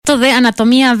esto de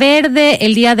Anatomía Verde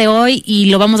el día de hoy y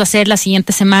lo vamos a hacer la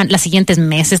siguiente semana, las siguientes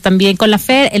meses también con la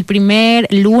FER, el primer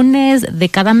lunes de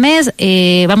cada mes.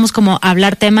 Vamos como a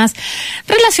hablar temas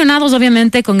relacionados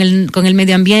obviamente con el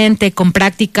medio ambiente, con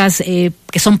prácticas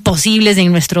que son posibles en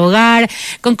nuestro hogar,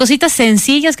 con cositas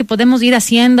sencillas que podemos ir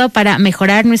haciendo para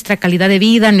mejorar nuestra calidad de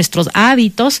vida, nuestros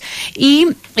hábitos. Y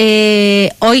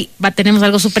hoy tenemos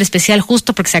algo súper especial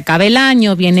justo porque se acaba el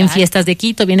año, vienen fiestas de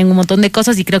Quito, vienen un montón de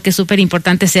cosas y creo que es súper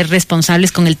importante ser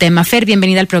responsables con el tema. Fer,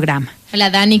 bienvenida al programa.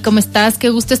 Hola Dani, ¿cómo estás? Qué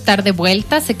gusto estar de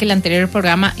vuelta. Sé que el anterior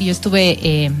programa yo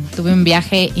tuve un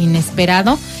viaje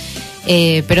inesperado,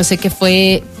 pero sé que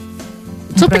fue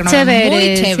súper chévere,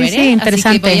 muy chévere, sí,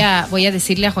 interesante. Así que voy a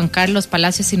decirle a Juan Carlos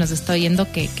Palacios, si nos está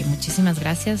oyendo, que muchísimas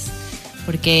gracias,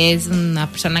 porque es una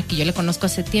persona que yo le conozco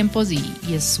hace tiempos y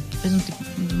es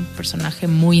un personaje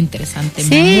muy interesante.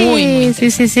 Sí, muy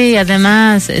interesante. Sí.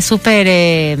 Además, es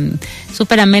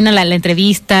súper amena la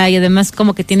entrevista y además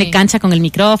como que tiene cancha con el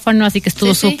micrófono, así que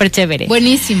estuvo súper chévere.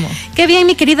 Buenísimo. Qué bien,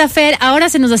 mi querida Fer. Ahora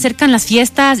se nos acercan las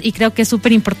fiestas y creo que es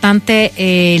súper importante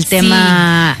el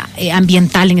tema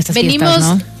ambiental en estas fiestas, ¿no?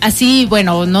 Venimos así,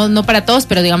 bueno, no para todos,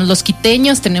 pero digamos los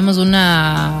quiteños tenemos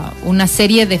una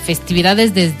serie de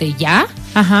festividades desde ya.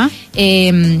 Ajá.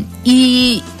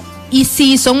 Y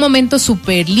sí, son momentos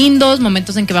súper lindos,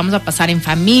 momentos en que vamos a pasar en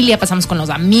familia, pasamos con los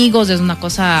amigos, es una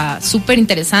cosa súper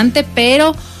interesante,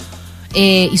 pero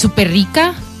y súper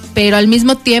rica, pero al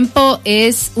mismo tiempo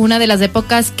es una de las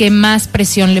épocas que más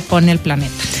presión le pone al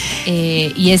planeta.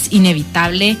 Y es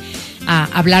inevitable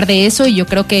hablar de eso, y yo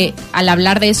creo que al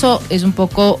hablar de eso es un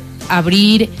poco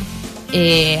abrir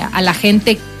a la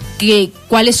gente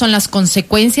cuáles son las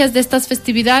consecuencias de estas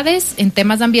festividades en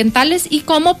temas ambientales y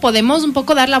cómo podemos un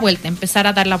poco empezar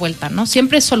a dar la vuelta, ¿no?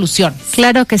 Siempre es solución.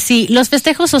 Claro que sí. Los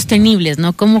festejos sostenibles,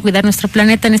 ¿no? Cómo cuidar nuestro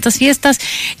planeta en estas fiestas.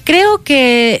 Creo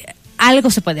que algo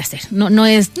se puede hacer. No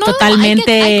es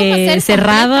totalmente hay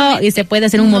cerrado y se puede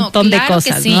hacer un montón de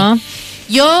cosas, ¿no?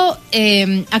 Yo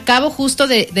acabo justo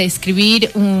de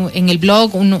escribir en el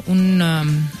blog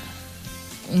un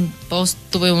post,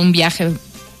 tuve un viaje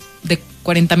de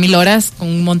 40,000 horas con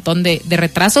un montón de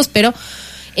retrasos, pero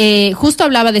justo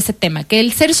hablaba de ese tema, que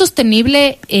el ser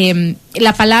sostenible,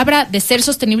 la palabra de ser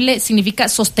sostenible significa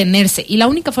sostenerse, y la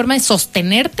única forma de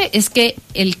sostenerte es que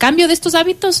el cambio de estos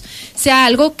hábitos sea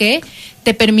algo que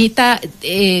te permita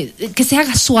que se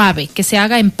haga suave, que se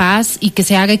haga en paz y que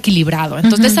se haga equilibrado.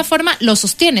 Entonces, de esa forma lo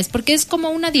sostienes, porque es como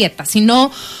una dieta, si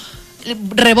no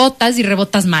rebotas y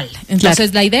rebotas mal.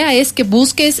 Entonces, la idea es que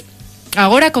busques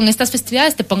ahora con estas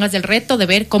festividades, te pongas el reto de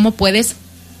ver cómo puedes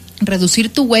reducir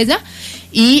tu huella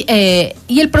y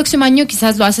el próximo año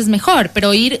quizás lo haces mejor,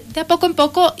 pero ir de a poco en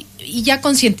poco y ya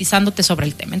concientizándote sobre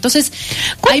el tema. Entonces,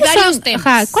 hay varios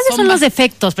temas. ¿Cuáles son los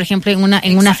efectos, por ejemplo,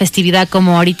 en una festividad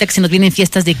como ahorita que se nos vienen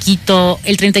fiestas de Quito,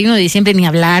 el 31 de diciembre ni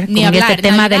hablar, este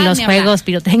tema de los juegos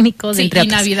pirotécnicos, entre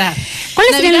otros? Navidad.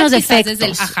 ¿Cuáles serían los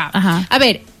efectos? A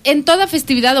ver, en toda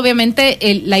festividad,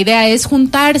 obviamente, la idea es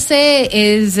juntarse,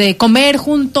 es comer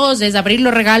juntos, es abrir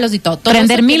los regalos y todo.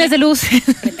 Prender miles de luces.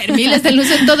 Prender miles de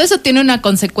luces. Todo eso tiene una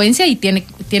consecuencia y tiene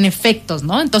efectos,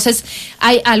 ¿no? Entonces,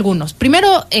 hay algunos.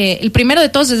 Primero, el primero de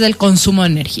todos es el consumo de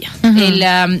energía.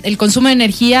 El consumo de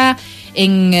energía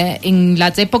en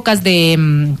las épocas de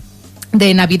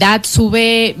Navidad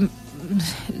sube,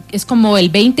 es como el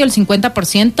 20 o el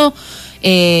 50%.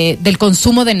 Del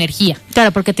consumo de energía.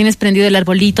 Claro, porque tienes prendido el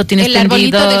arbolito,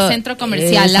 arbolito del centro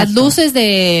comercial, las luces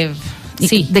de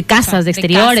casas, de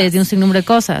exteriores, de un sinnúmero de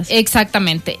cosas.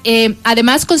 Exactamente.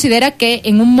 Además, considera que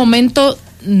en un momento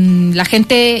la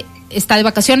gente está de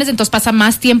vacaciones, entonces pasa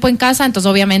más tiempo en casa, entonces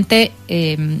obviamente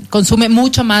consume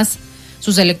mucho más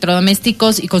sus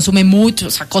electrodomésticos y consume mucho, o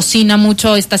sea, cocina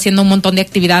mucho, está haciendo un montón de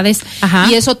actividades. Ajá.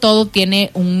 Y eso todo tiene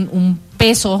un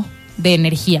peso de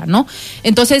energía, ¿no?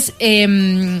 Entonces,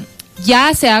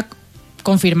 ya se ha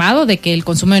confirmado de que el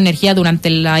consumo de energía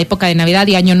durante la época de Navidad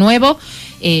y Año Nuevo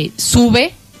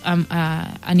sube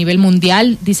a nivel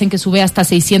mundial. Dicen que sube hasta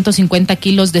 650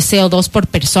 kilos de CO2 por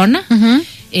persona,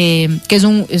 que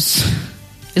es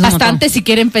bastante si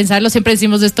quieren pensarlo. Siempre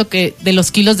decimos esto que de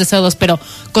los kilos de CO2, pero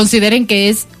consideren que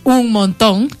es un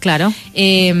montón. Claro.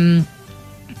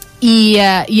 Y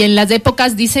en las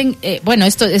épocas dicen, bueno,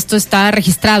 esto está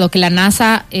registrado, que la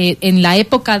NASA en la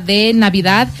época de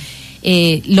Navidad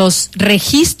los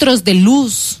registros de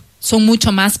luz son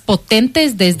mucho más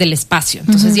potentes desde el espacio.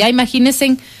 Entonces ya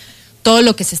imagínense todo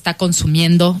lo que se está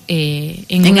consumiendo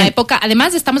en una época.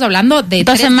 Además, estamos hablando de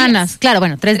 2 semanas, días. claro,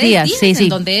 bueno, 3 días, sí, en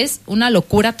donde es una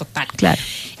locura total. Claro.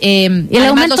 Y el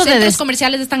aumento los centros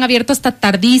comerciales están abiertos hasta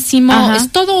tardísimo. Ajá.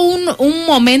 Es todo un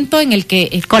momento en el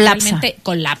que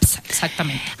colapsa,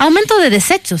 exactamente. Aumento de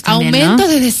desechos también, Aumento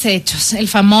de desechos, el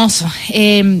famoso.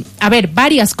 A ver,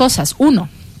 varias cosas. Uno,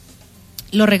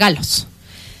 los regalos.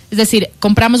 Es decir,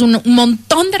 compramos un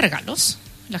montón de regalos.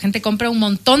 La gente compra un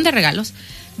montón de regalos,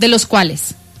 de los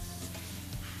cuales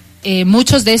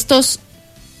muchos de estos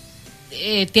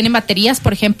tienen baterías,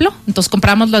 por ejemplo. Entonces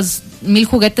compramos los 1000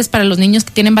 juguetes para los niños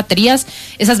que tienen baterías.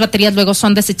 Esas baterías luego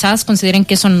son desechadas. Consideren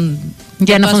que son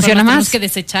ya no funciona más. Tenemos que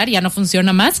desechar, ya no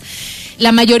funciona más.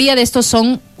 La mayoría de estos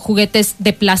son juguetes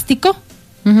de plástico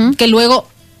que luego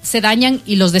se dañan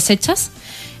y los desechas.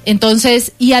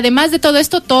 Entonces, y además de todo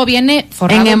esto, todo viene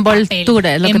forrado en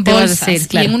envoltura, papel, es lo que te voy a decir,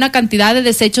 claro. Y en una cantidad de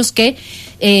desechos que,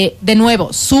 de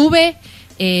nuevo, sube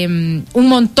un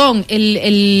montón.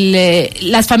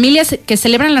 Las familias que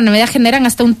celebran la Navidad generan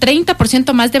hasta un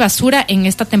 30% más de basura en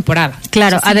esta temporada.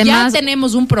 Claro, o sea, si además ya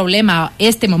tenemos un problema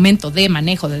este momento de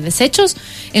manejo de desechos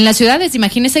en las ciudades,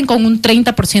 imagínense con un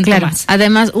 30% claro, más.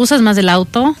 Además usas más el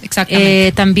auto.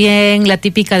 Exactamente. También la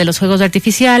típica de los juegos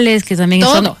artificiales, que también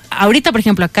son ahorita, por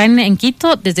ejemplo, acá en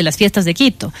Quito, desde las fiestas de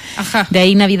Quito. Ajá. De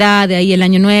ahí Navidad, de ahí el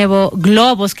Año Nuevo,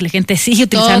 globos, que la gente sigue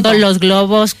utilizando los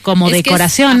globos como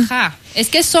decoración. Es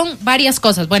que son varias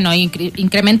cosas. Bueno,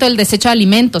 incremento del desecho de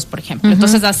alimentos, por ejemplo.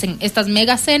 Entonces hacen estas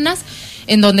mega cenas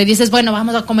en donde dices, bueno,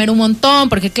 vamos a comer un montón,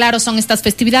 porque claro, son estas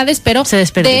festividades, pero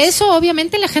de eso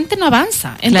obviamente la gente no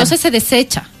avanza. Entonces se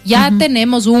desecha. Ya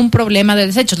tenemos un problema de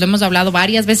desechos. Lo hemos hablado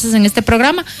varias veces en este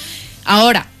programa.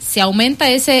 Ahora, se aumenta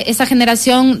esa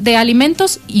generación de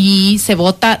alimentos y se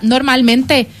bota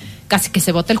normalmente... casi que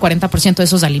se bota el 40% de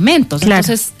esos alimentos. Claro.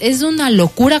 Entonces, es una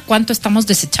locura cuánto estamos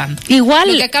desechando.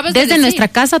 Igual, desde nuestra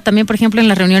casa, también, por ejemplo, en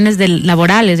las reuniones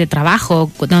laborales, de trabajo,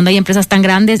 donde hay empresas tan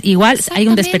grandes, igual hay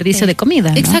un desperdicio de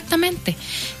comida, ¿no? Exactamente.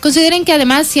 Consideren que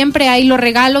además siempre hay los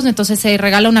regalos, entonces se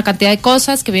regala una cantidad de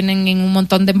cosas que vienen en un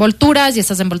montón de envolturas, y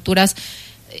esas envolturas...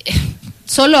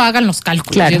 solo hagan los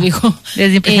cálculos, claro, yo digo.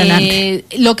 Es impresionante.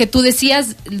 Lo que tú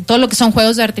decías, todo lo que son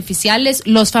juegos artificiales,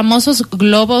 los famosos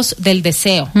globos del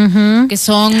deseo, que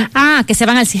son... que se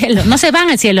van al cielo. No se van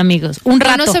al cielo, amigos. Un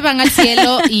rato. No se van al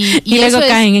cielo y luego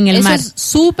caen en el mar. Eso es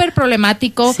súper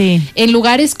problemático en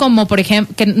lugares como, por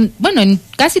ejemplo, en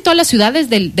casi todas las ciudades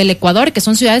del Ecuador, que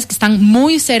son ciudades que están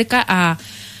muy cerca a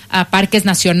parques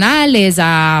nacionales,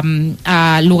 a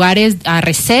lugares, a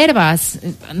reservas.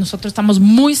 Nosotros estamos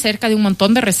muy cerca de un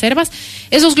montón de reservas.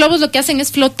 Esos globos lo que hacen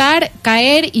es flotar,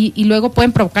 caer y luego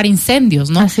pueden provocar incendios,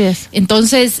 ¿no? Así es.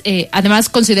 Entonces, además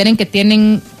consideren que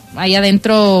tienen ahí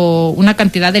adentro una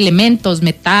cantidad de elementos,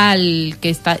 metal,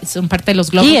 que son parte de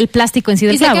los globos. Y el plástico en sí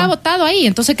del clavo. Y se queda botado ahí,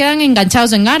 entonces quedan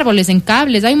enganchados en árboles, en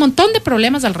cables. Hay un montón de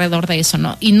problemas alrededor de eso,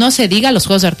 ¿no? Y no se diga los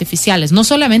juegos artificiales, no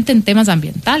solamente en temas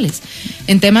ambientales,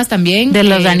 en temas también... de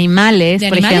los animales,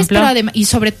 por ejemplo. Pero y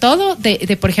sobre todo,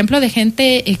 por ejemplo, de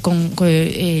gente con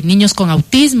niños con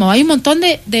autismo. Hay un montón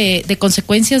de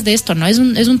consecuencias de esto, ¿no? Es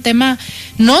un tema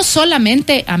no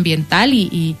solamente ambiental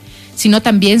sino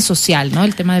también social, ¿no?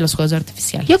 El tema de los juegos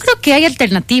artificiales. Yo creo que hay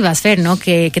alternativas, Fer, ¿no?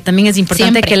 Que también es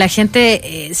importante siempre que la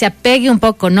gente se apegue un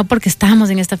poco, no porque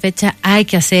estamos en esta fecha, hay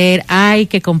que hacer, hay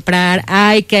que comprar,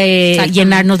 hay que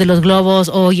llenarnos de los globos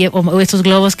o estos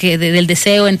globos del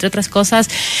deseo, entre otras cosas.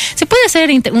 Se puede hacer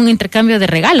un intercambio de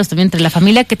regalos también entre la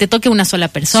familia, que te toque una sola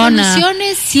persona.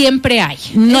 Soluciones siempre hay.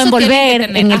 No eso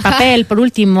envolver en el papel, por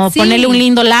último, ponerle un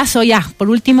lindo lazo, ya,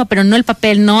 por último, pero no el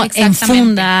papel, no en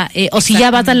funda, o si ya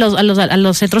vas a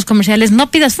los centros comerciales,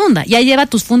 no pidas funda, ya lleva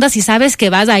tus fundas y sabes que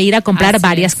vas a ir a comprar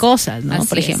varias cosas, ¿no?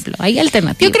 Por ejemplo, hay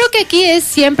alternativas. Yo creo que aquí es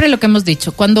siempre lo que hemos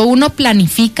dicho, cuando uno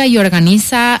planifica y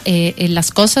organiza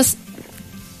las cosas,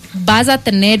 vas a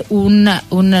tener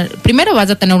primero vas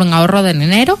a tener un ahorro de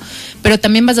dinero, pero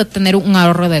también vas a tener un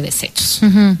ahorro de desechos.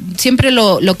 Siempre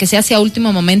lo que se hace a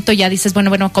último momento, ya dices,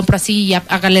 bueno, compro así y ya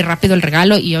hágale rápido el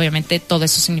regalo, y obviamente todo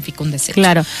eso significa un desecho.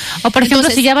 Claro. O por ejemplo,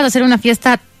 si ya vas a hacer una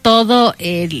fiesta, todo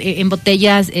en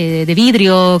botellas de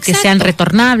vidrio que sean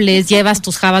retornables, llevas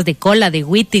tus jabas de cola, de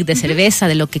Wittig, de cerveza,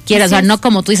 de lo que quieras, o sea, no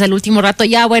como tú dices al último rato,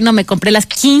 ya bueno, me compré las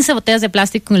 15 botellas de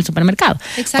plástico en el supermercado.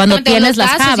 Cuando tienes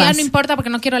las jabas, ya no importa porque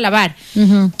no quiero lavar.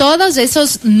 Todos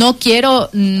esos no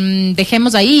quiero,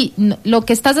 dejemos ahí. Lo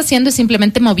que estás haciendo es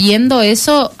simplemente moviendo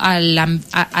eso a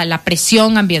la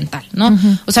presión ambiental, ¿no?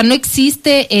 O sea, no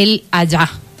existe el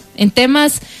allá. En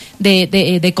temas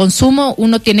de consumo,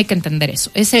 uno tiene que entender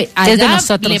eso. Ese allá de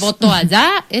nosotros. le botó allá,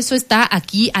 eso está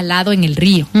aquí al lado en el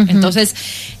río. Entonces,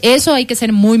 eso hay que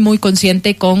ser muy, muy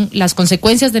consciente con las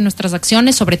consecuencias de nuestras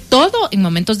acciones, sobre todo en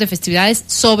momentos de festividades,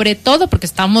 sobre todo porque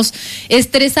estamos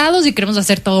estresados y queremos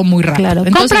hacer todo muy rápido. Claro.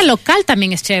 Entonces, compra local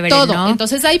también es chévere, todo. ¿no?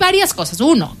 Entonces, hay varias cosas.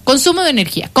 Uno, consumo de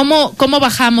energía. ¿Cómo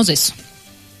bajamos eso?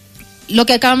 Lo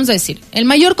que acabamos de decir, el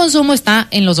mayor consumo está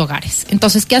en los hogares.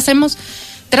 Entonces, ¿qué hacemos?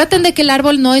 Traten de que el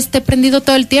árbol no esté prendido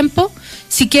todo el tiempo.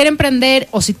 Si quieren prender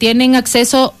o si tienen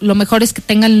acceso, lo mejor es que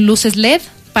tengan luces LED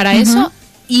para eso.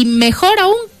 Y mejor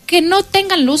aún que no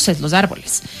tengan luces los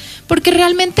árboles. Porque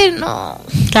realmente no...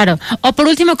 Claro. O por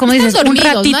último, como Están dices, dormidos,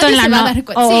 un ratito en la noche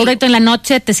o un ratito en la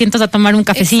noche te sientas a tomar un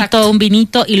cafecito, Exacto. un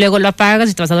vinito y luego lo apagas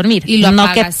y te vas a dormir. Y lo no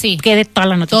apagas, que sí. quede toda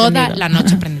la noche Toda prendido. la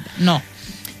noche prendida. No.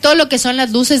 Todo lo que son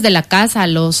las luces de la casa,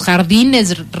 los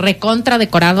jardines recontra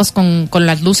decorados con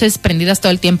las luces prendidas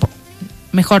todo el tiempo.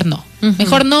 Mejor no.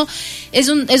 Mejor no. Es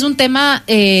un tema,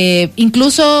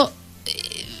 incluso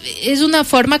es una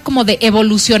forma como de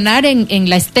evolucionar en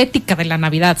la estética de la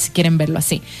Navidad, si quieren verlo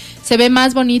así. Se ve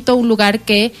más bonito un lugar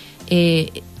que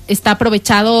está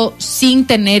aprovechado sin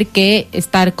tener que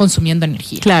estar consumiendo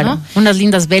energía. Claro, ¿no? unas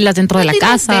lindas velas dentro de la Lindas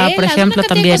casa, velas, por ejemplo, una cantidad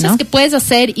también, de cosas ¿no? que puedes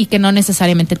hacer y que no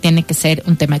necesariamente tiene que ser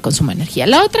un tema de consumo de energía.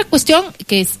 La otra cuestión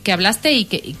que hablaste y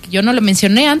que yo no lo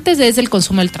mencioné antes es el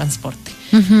consumo del transporte.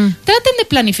 Traten de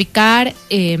planificar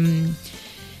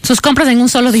sus compras en un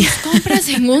solo día. compras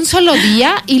en un solo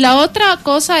día. Y la otra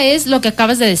cosa es lo que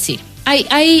acabas de decir.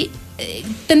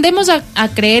 Tendemos a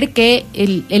creer que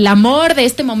el amor de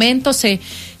este momento se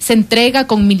entrega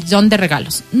con un millón de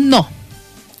regalos. No.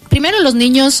 Primero, los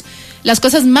niños, las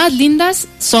cosas más lindas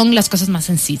son las cosas más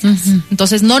sencillas.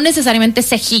 Entonces, no necesariamente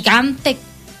ese gigante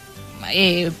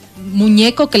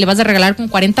muñeco que le vas a regalar con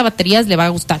 40 baterías le va a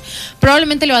gustar.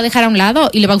 Probablemente le va a dejar a un lado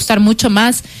y le va a gustar mucho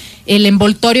más el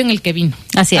envoltorio en el que vino.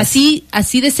 Así es.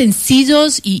 Así de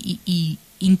sencillos y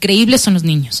increíbles son los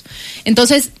niños.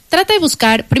 Entonces, trata de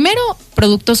buscar primero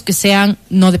productos que sean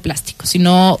no de plástico,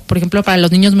 sino, por ejemplo, para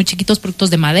los niños muy chiquitos,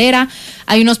 productos de madera.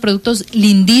 Hay unos productos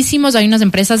lindísimos, hay unas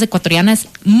empresas ecuatorianas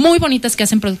muy bonitas que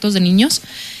hacen productos de niños,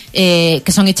 que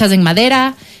son hechas en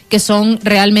madera, que son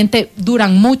realmente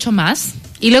duran mucho más.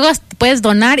 Y luego puedes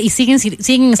donar y siguen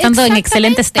estando en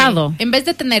excelente estado. En vez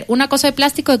de tener una cosa de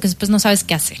plástico que después no sabes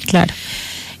qué hacer. Claro.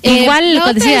 Igual, lo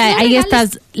que decía, hay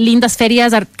estas lindas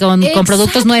ferias con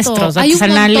productos nuestros, Hay un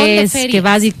montón de artesanales, ferias. que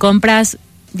vas y compras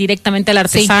directamente al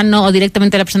artesano o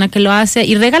directamente a la persona que lo hace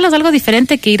y regalas algo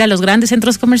diferente que ir a los grandes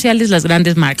centros comerciales, las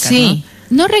grandes marcas. Sí,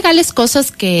 no regales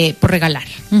cosas que por regalar.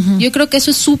 Yo creo que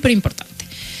eso es súper importante.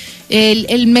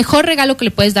 El mejor regalo que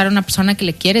le puedes dar a una persona que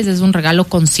le quieres es un regalo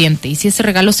consciente. Y si ese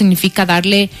regalo significa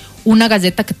darle una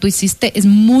galleta que tú hiciste, es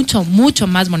mucho, mucho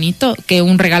más bonito que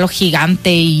un regalo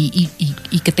gigante y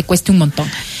que te cueste un montón.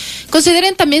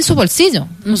 Consideren también su bolsillo.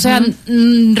 O sea,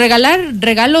 regalar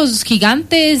regalos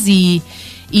gigantes y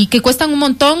que cuestan un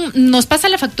montón, nos pasa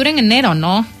la factura en enero,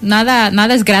 ¿no?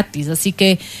 Nada es gratis. Así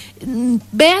que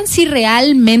vean si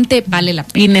realmente vale la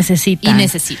pena. Y necesita.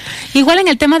 Igual en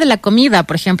el tema de la comida,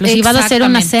 por ejemplo, si vas a hacer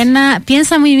una cena,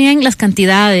 piensa muy bien las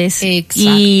cantidades. Exacto.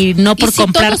 Y no por si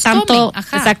comprar todos tanto. comen,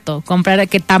 ajá. Exacto, comprar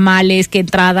que tamales, que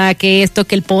entrada, que esto,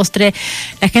 que el postre.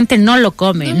 La gente no lo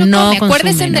come, no come. consume,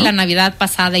 Acuérdense ¿no? de la Navidad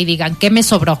pasada y digan, ¿qué me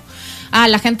sobró?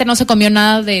 La gente no se comió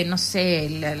nada de, no sé,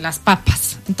 las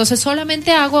papas. Entonces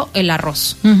solamente hago el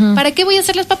arroz. ¿Para qué voy a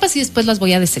hacer las papas y después las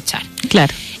voy a desechar?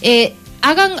 Claro.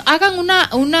 Hagan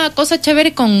una cosa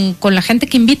chévere con la gente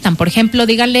que invitan. Por ejemplo,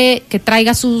 díganle que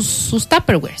traiga sus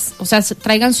Tupperwares. O sea,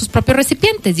 traigan sus propios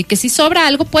recipientes y que si sobra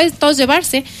algo pueden todos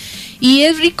llevarse. Y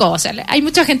es rico. O sea, hay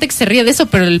mucha gente que se ríe de eso,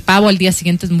 pero el pavo al día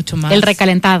siguiente es mucho más. El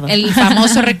recalentado. El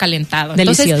famoso recalentado.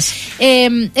 Delicioso.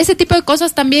 Entonces, ese tipo de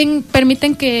cosas también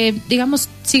permiten que, digamos,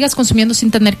 sigas consumiendo sin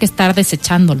tener que estar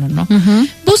desechándolo, ¿no?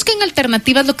 Busquen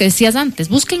alternativas, lo que decías antes.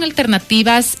 Busquen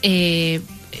alternativas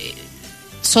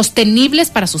sostenibles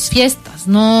para sus fiestas.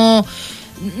 No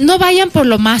vayan por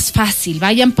lo más fácil,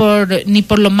 ni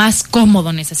por lo más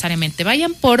cómodo necesariamente.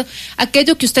 Vayan por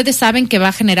aquello que ustedes saben que va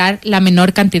a generar la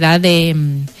menor cantidad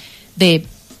de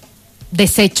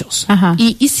desechos.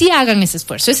 Y sí hagan ese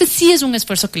esfuerzo. Ese sí es un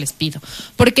esfuerzo que les pido.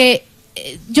 Porque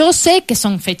yo sé que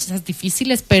son fechas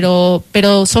difíciles, pero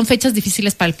son fechas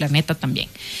difíciles para el planeta también.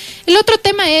 El otro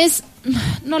tema es,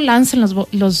 no lancen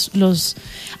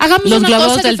hagamos los una globos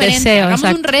cosa del diferente, deseo, hagamos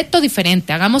exacto. un reto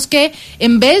diferente, hagamos que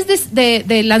en vez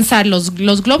de lanzar los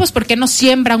globos, ¿por qué no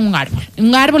siembran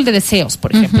un árbol de deseos,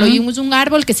 por ejemplo? Y es un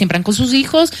árbol que siembran con sus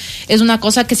hijos, es una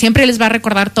cosa que siempre les va a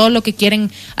recordar todo lo que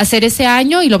quieren hacer ese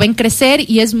año y lo ven crecer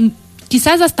y es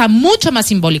quizás hasta mucho más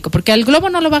simbólico, porque al globo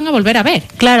no lo van a volver a ver.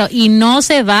 Claro, y no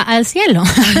se va al cielo.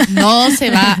 No se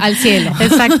va al cielo.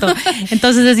 Exacto.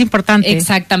 Entonces es importante.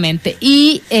 Exactamente.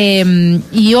 Y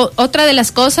otra de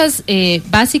las cosas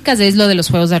básicas es lo de los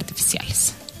fuegos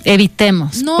artificiales.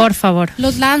 Evitemos, No por favor.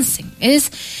 los lancen.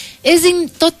 Es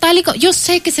total. Yo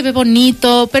sé que se ve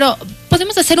bonito, pero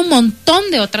podemos hacer un montón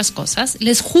de otras cosas.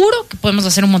 Les juro que podemos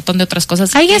hacer un montón de otras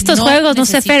cosas. Hay estos juegos, no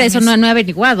sé, Fer, eso no he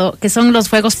averiguado, que son los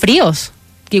juegos fríos,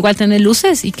 que igual tienen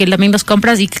luces y que también los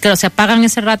compras y que claro, se apagan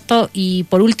ese rato y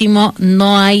por último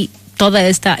no hay toda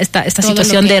esta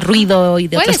situación de ruido y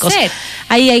de otras cosas.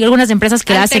 Hay algunas empresas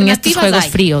que hacen estos juegos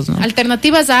fríos, ¿no?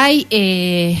 Alternativas hay,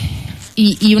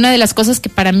 y una de las cosas que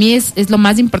para mí es lo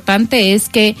más importante es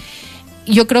que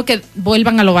yo creo que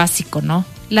vuelvan a lo básico, ¿no?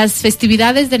 Las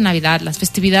festividades de Navidad, las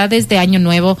festividades de Año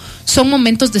Nuevo son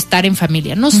momentos de estar en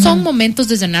familia, no son momentos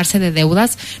de llenarse de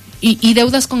deudas y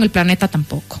deudas con el planeta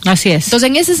tampoco. Así es. Entonces,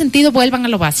 en ese sentido, vuelvan a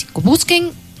lo básico.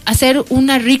 Busquen hacer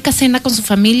una rica cena con su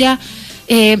familia.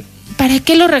 ¿Para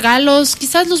qué los regalos?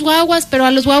 Quizás los guaguas, pero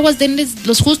a los guaguas denles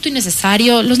lo justo y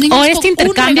necesario. Los niños o este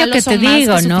intercambio que te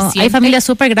digo, ¿no? Hay familias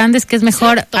súper grandes que es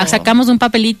mejor, sacamos un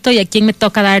papelito y a quién me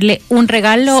toca darle un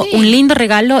regalo, un lindo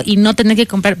regalo y no tener que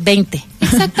comprar 20.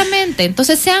 Exactamente.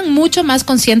 Entonces sean mucho más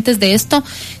conscientes de esto,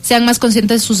 sean más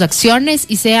conscientes de sus acciones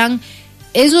y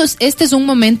este es un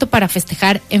momento para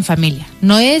festejar en familia,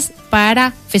 no es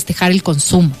para festejar el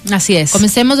consumo. Así es.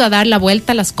 Comencemos a dar la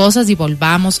vuelta a las cosas y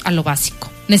volvamos a lo básico.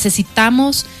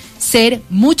 Necesitamos ser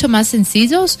mucho más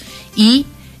sencillos y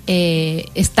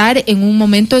estar en un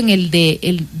momento en el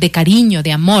de cariño,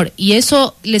 de amor. Y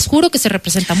eso les juro que se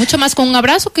representa mucho más con un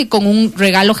abrazo que con un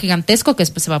regalo gigantesco que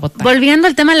después se va a botar. Volviendo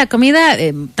al tema de la comida,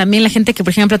 también la gente que,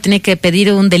 por ejemplo, tiene que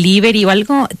pedir un delivery o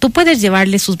algo, tú puedes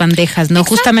llevarle sus bandejas, ¿no?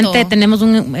 Exacto. Justamente tenemos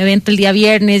un evento el día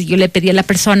viernes, yo le pedí a la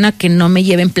persona que no me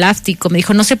lleve en plástico. Me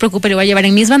dijo, no se preocupe, le voy a llevar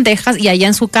en mis bandejas y allá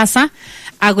en su casa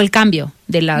hago el cambio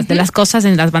de las cosas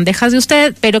en las bandejas de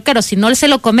usted, pero claro, si no se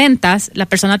lo comentas, la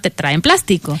persona te trae en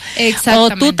plástico.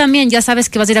 Exactamente. O tú también ya sabes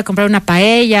que vas a ir a comprar una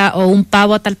paella o un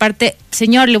pavo a tal parte,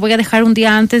 señor, le voy a dejar un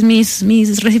día antes mis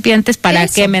recipientes para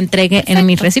que me entregue en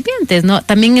mis recipientes, ¿no?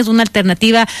 También es una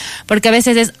alternativa, porque a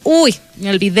veces es, me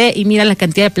olvidé y mira la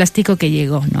cantidad de plástico que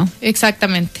llegó, ¿no?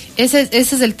 Exactamente, ese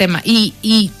es el tema.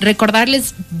 Y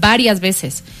recordarles varias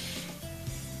veces,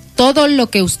 todo lo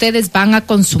que ustedes van a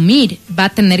consumir va a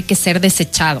tener que ser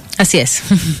desechado. Así es.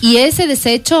 Y ese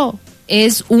desecho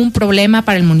es un problema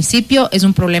para el municipio, es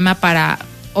un problema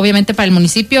obviamente para el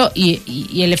municipio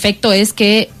y el efecto es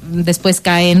que después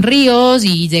cae en ríos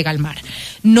y llega al mar.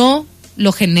 No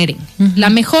lo generen.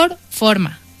 La mejor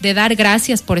forma de dar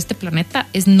gracias por este planeta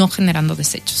es no generando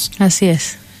desechos. Así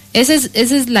es. Esa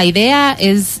es la idea,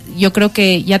 yo creo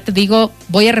que, ya te digo,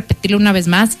 voy a repetirlo una vez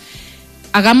más,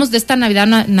 hagamos de esta Navidad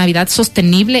una Navidad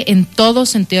sostenible en todo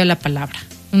sentido de la palabra.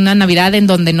 Una Navidad en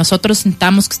donde nosotros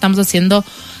sintamos que estamos haciendo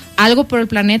algo por el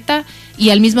planeta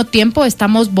y al mismo tiempo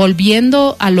estamos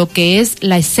volviendo a lo que es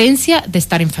la esencia de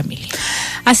estar en familia.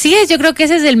 Así es, yo creo que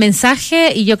ese es el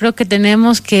mensaje y yo creo que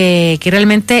tenemos que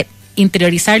realmente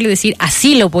interiorizarlo y decir,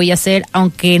 así lo voy a hacer,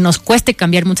 aunque nos cueste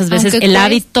cambiar muchas veces el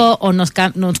hábito o nos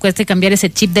cueste cambiar ese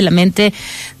chip de la mente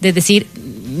de decir,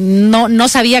 no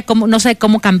sé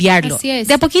cómo cambiarlo. Así es.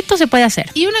 De a poquito se puede hacer.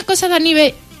 Y una cosa, Dani,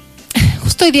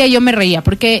 justo hoy día yo me reía,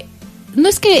 porque no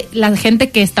es que la gente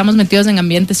que estamos metidos en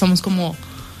ambiente somos como,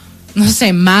 no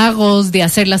sé, magos de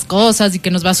hacer las cosas y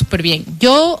que nos va súper bien.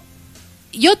 Yo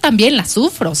también la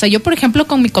sufro. O sea, yo, por ejemplo,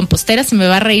 con mi compostera, se me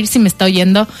va a reír si me está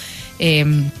oyendo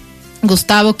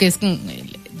Gustavo, que es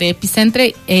de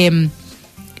Epicentre,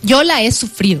 yo la he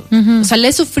sufrido. O sea, la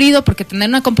he sufrido porque tener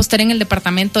una compostera en el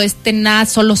departamento es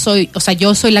tenaz,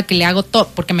 yo soy la que le hago todo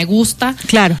porque me gusta.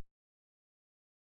 Claro.